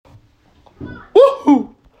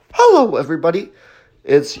Woohoo! Hello, everybody.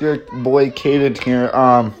 It's your boy Caden here.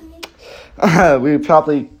 We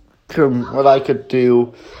probably what I could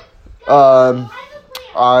do.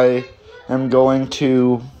 I am going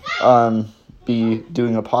to be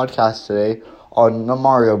doing a podcast today on the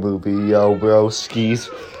Mario movie, yo, bro, skis.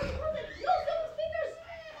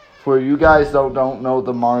 For you guys that don't know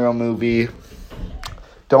the Mario movie,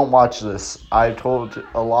 don't watch this. I told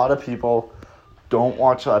a lot of people, don't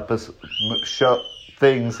watch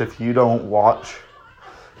things if you don't want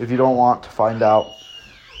to find out.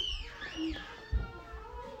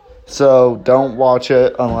 So don't watch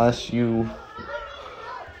it unless you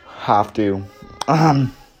have to.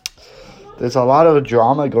 There's a lot of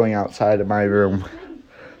drama going outside of my room.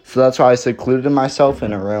 So that's why I secluded myself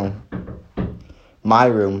in a room. My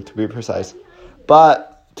room, to be precise.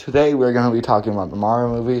 But today we're going to be talking about the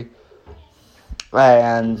Mario movie.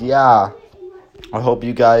 And yeah, I hope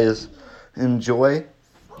you guys enjoy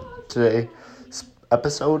today's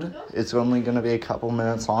episode. It's only going to be a couple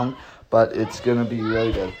minutes long, but it's going to be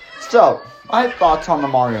really good. So, my thoughts on the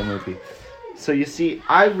Mario movie. So you see,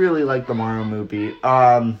 I really like the Mario movie.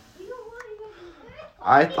 I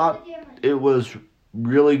thought it was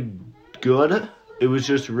really good. It was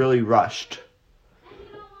just really rushed.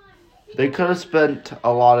 They could have spent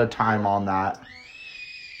a lot of time on that.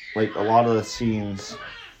 Like, a lot of the scenes.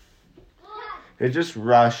 It just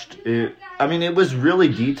rushed. It was really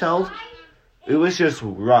detailed. It was just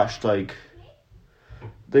rushed. Like,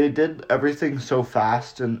 they did everything so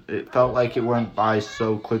fast, and it felt like it went by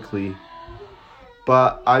so quickly.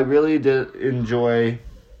 But I really did enjoy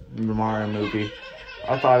the Mario movie.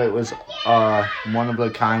 I thought it was one of a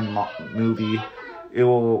kind movie. It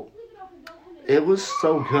was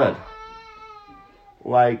so good.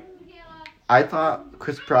 Like, I thought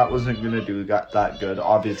Chris Pratt wasn't going to do that good.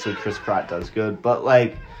 Obviously, Chris Pratt does good. But,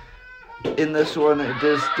 like, in this one, it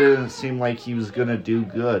just didn't seem like he was going to do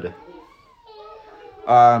good.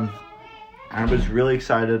 I was really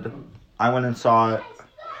excited. I went and saw it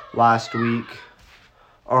last week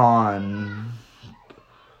on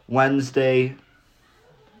Wednesday.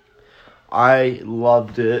 I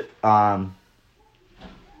loved it.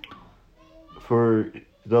 For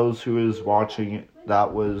those who is watching it,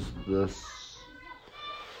 that was this,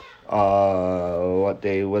 what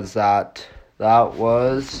day was that? That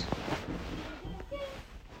was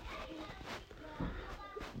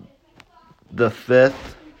the 5th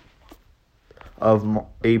of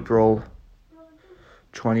April,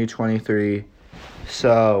 2023.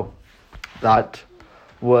 So, that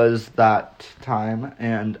was that time,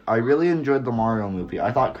 and I really enjoyed the Mario movie.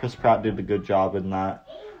 I thought Chris Pratt did a good job in that.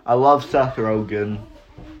 I love Seth Rogen.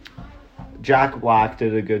 Jack Black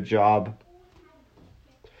did a good job.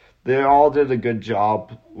 They all did a good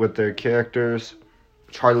job with their characters.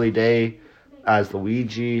 Charlie Day as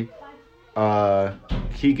Luigi.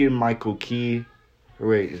 Keegan-Michael Key.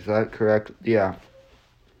 Wait, is that correct? Yeah.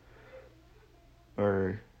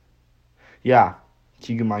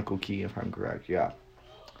 Keegan-Michael Key, if I'm correct, yeah.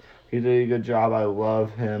 He did a good job. I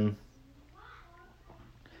love him.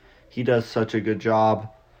 He does such a good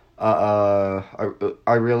job. I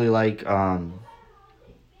really like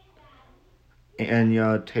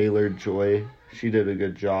Anya Taylor-Joy. She did a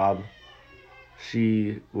good job.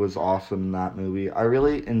 She was awesome in that movie. I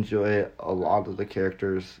really enjoy a lot of the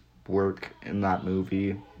characters' work in that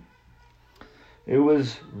movie. It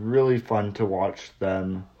was really fun to watch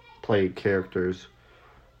them play characters.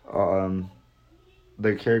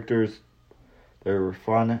 Their characters, they were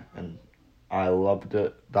fun, and I loved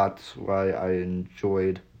it. That's why I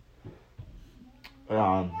enjoyed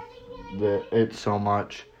it so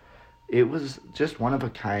much. It was just one of a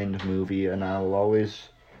kind movie, and I'll always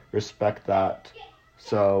respect that.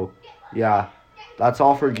 So, yeah, that's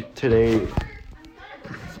all for today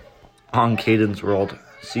on Caden's World.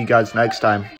 See you guys next time.